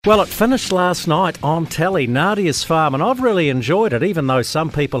Well, it finished last night on telly, Nadia's Farm, and I've really enjoyed it, even though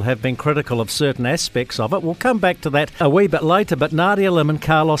some people have been critical of certain aspects of it. We'll come back to that a wee bit later, but Nadia Lim and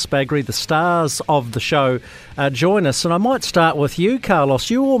Carlos Bagrie, the stars of the show, join us. And I might start with you,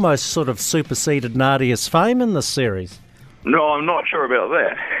 Carlos. You almost sort of superseded Nadia's fame in this series. No, I'm not sure about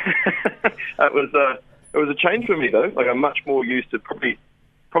that. It was a change for me, though. Like, I'm much more used to, probably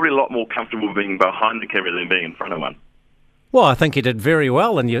a lot more comfortable being behind the camera than being in front of one. Well, I think you did very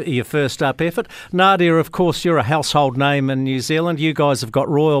well in your first up effort. Nadia, of course, you're a household name in New Zealand. You guys have got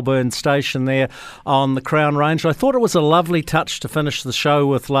Royalburn Station there on the Crown Range. I thought it was a lovely touch to finish the show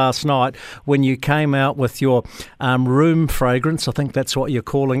with last night when you came out with your room fragrance, I think that's what you're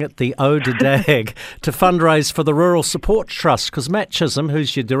calling it, the Eau de Dag, to fundraise for the Rural Support Trust, because Matt Chisholm,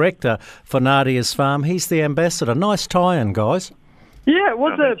 who's your director for Nadia's Farm, he's the ambassador. Nice tie-in, guys. Yeah, it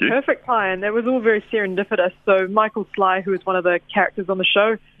was a perfect tie-in. It was all very serendipitous. So Michael Sly, who is one of the characters on the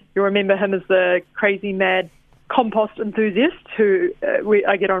show, you'll remember him as the crazy, mad compost enthusiast who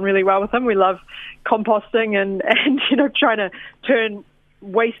I get on really well with him. We love composting and trying to turn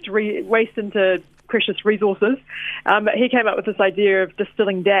waste into precious resources. But he came up with this idea of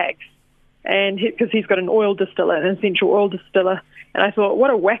distilling dags, and because he's got an oil distiller, an essential oil distiller. And I thought, what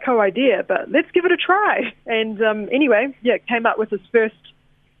a wacko idea, but let's give it a try. And came up with his first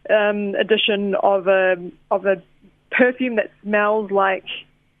edition of a perfume that smells like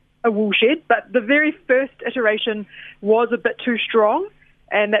a woolshed. But the very first iteration was a bit too strong,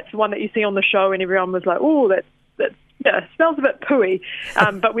 and that's the one that you see on the show, and everyone was like, oh, that smells a bit pooey.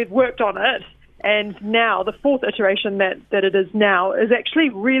 But we've worked on it. And now the fourth iteration that it is now is actually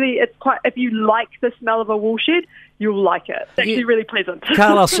really, it's quite, if you like the smell of a woolshed, you'll like it. It's actually really pleasant.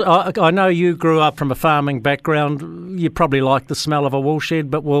 Carlos, I know you grew up from a farming background. You probably like the smell of a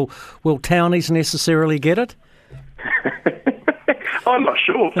woolshed, but will townies necessarily get it? I'm not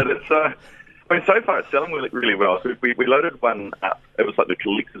sure, but it's, so far it's selling really well. So we loaded one up. It was like the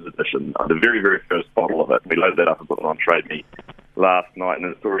collector's edition, the very, very first bottle of it. We loaded that up and put it on Trade Me last night, and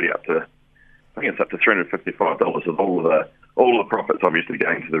it's already up to, I think it's up to $355 with all the profits obviously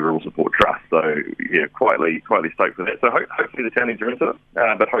going to the Rural Support Trust. So yeah, quietly stoked for that. So hopefully the townies are into it,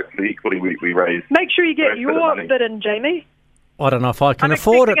 but hopefully equally we raise. Make sure you get your bid in, Jamie. I don't know if I can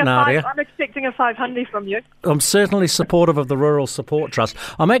afford it, Nadia. I'm expecting a 500 from you. I'm certainly supportive of the Rural Support Trust.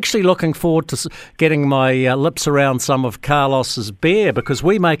 I'm actually looking forward to getting my lips around some of Carlos's beer, because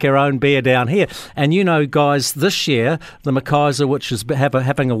we make our own beer down here. And you know, guys, this year, the Mackay, which is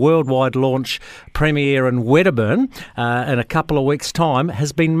having a worldwide launch premiere in Wedderburn in a couple of weeks' time,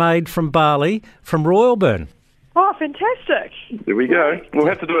 has been made from barley from Royalburn. Oh, fantastic. There we go. We'll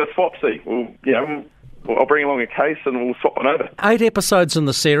have to do a swapsy. I'll bring along a case and we'll swap one over. 8 episodes in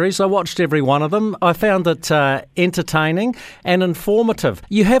the series. I watched every one of them. I found it entertaining and informative.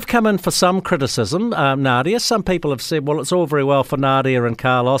 You have come in for some criticism, Nadia. Some people have said, well, it's all very well for Nadia and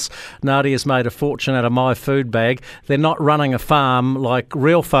Carlos. Nadia's made a fortune out of my food bag. They're not running a farm like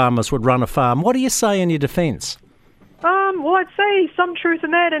real farmers would run a farm. What do you say in your defence? Well, I'd say some truth in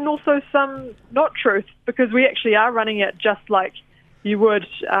that and also some not truth, because we actually are running it just like you would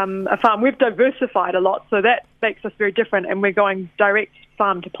a farm. We've diversified a lot, so that makes us very different, and we're going direct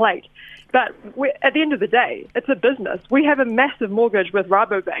farm to plate. But at the end of the day, it's a business. We have a massive mortgage with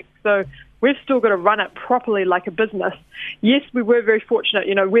Rabobank, so we've still got to run it properly like a business. Yes, we were very fortunate.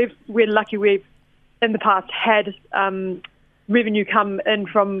 We're lucky we've, in the past, had revenue come in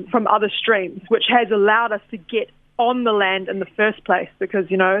from other streams, which has allowed us to get on the land in the first place, because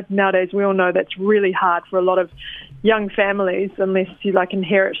nowadays we all know that's really hard for a lot of young families. Unless you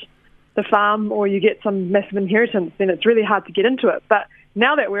inherit the farm or you get some massive inheritance, then it's really hard to get into it. But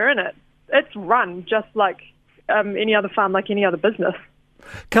now that we're in it, it's run just like any other farm, like any other business.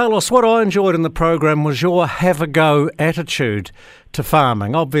 Carlos, what I enjoyed in the program was your have-a-go attitude to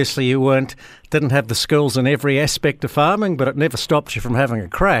farming. Obviously you didn't have the skills in every aspect of farming, but it never stopped you from having a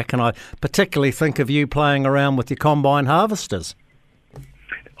crack, and I particularly think of you playing around with your combine harvesters.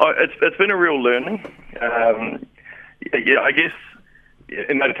 It's been a real learning. I guess,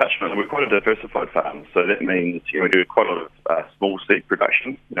 in that attachment, we're quite a diversified farm, so that means we do quite a lot of small seed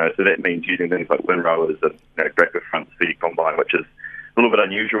production. So that means using things like windrowers and grapper front seed combine, which is a little bit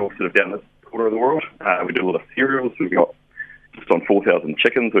unusual sort of down this corner of the world. We do a lot of cereals. We've got just on 4,000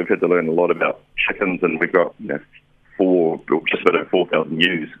 chickens. We've had to learn a lot about chickens, and we've got just about 4,000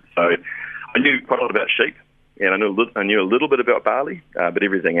 ewes. So I knew quite a lot about sheep, and I knew a little bit about barley, but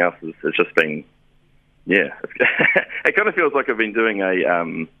everything else has just been, it kind of feels like I've been doing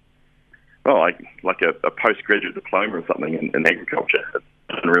a postgraduate diploma or something in agriculture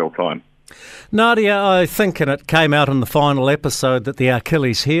in real time. Nadia, I think, and it came out in the final episode, that the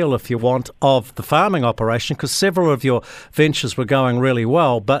Achilles heel, if you want, of the farming operation, because several of your ventures were going really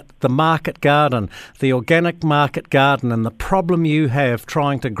well, but the market garden, the organic market garden, and the problem you have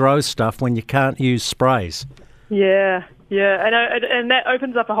trying to grow stuff when you can't use sprays. Yeah, and that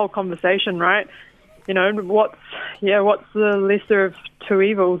opens up a whole conversation, right? You know, what's the lesser of two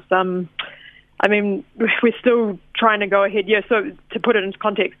evils? I mean, we're still trying to go ahead. Yeah, so to put it into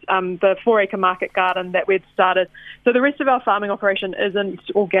context, the 4-acre market garden that we've started, so the rest of our farming operation isn't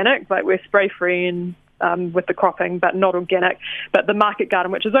organic, like we're spray-free and with the cropping, but not organic. But the market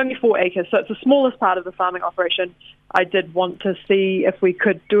garden, which is only 4 acres, so it's the smallest part of the farming operation, I did want to see if we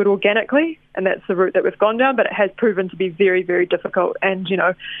could do it organically, and that's the route that we've gone down, but it has proven to be very, very difficult. And, you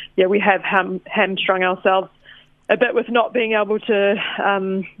know, we have hamstrung ourselves a bit with not being able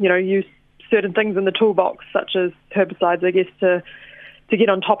to, use certain things in the toolbox, such as herbicides, I guess, to get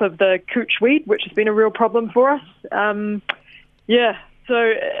on top of the cooch weed, which has been a real problem for us.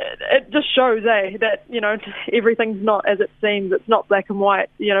 So it just shows, that, everything's not as it seems. It's not black and white.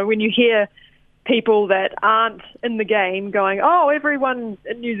 You know, when you hear people that aren't in the game going, oh, everyone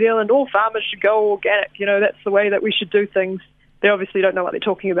in New Zealand, all farmers should go organic, that's the way that we should do things, they obviously don't know what they're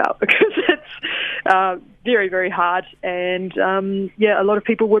talking about, because it's very, very hard, and a lot of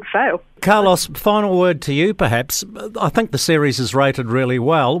people would fail. Carlos, final word to you, perhaps. I think the series is rated really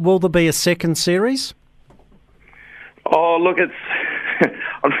well. Will there be a second series? Oh, look,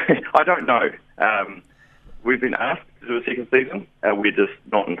 I don't know. We've been asked to do a second season, and we're just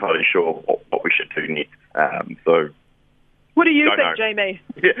not entirely sure what we should do next. What do you think, Jamie?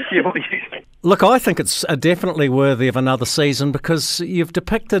 Yeah, what do you think? Look, I think it's definitely worthy of another season, because you've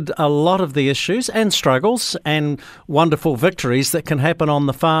depicted a lot of the issues and struggles and wonderful victories that can happen on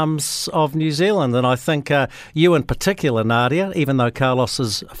the farms of New Zealand. And I think you in particular, Nadia, even though Carlos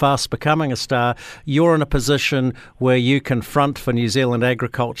is fast becoming a star, you're in a position where you can front for New Zealand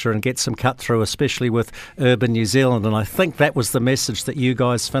agriculture and get some cut through, especially with urban New Zealand. And I think that was the message that you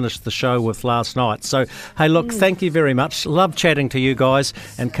guys finished the show with last night. So, hey, look, thank you very much. Love chatting to you guys.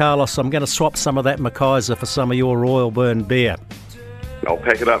 And Carlos, I'm going to swap some of that Mackay's for some of your Royal Burn beer. I'll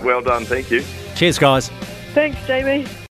pack it up. Well done. Thank you. Cheers, guys. Thanks, Jamie.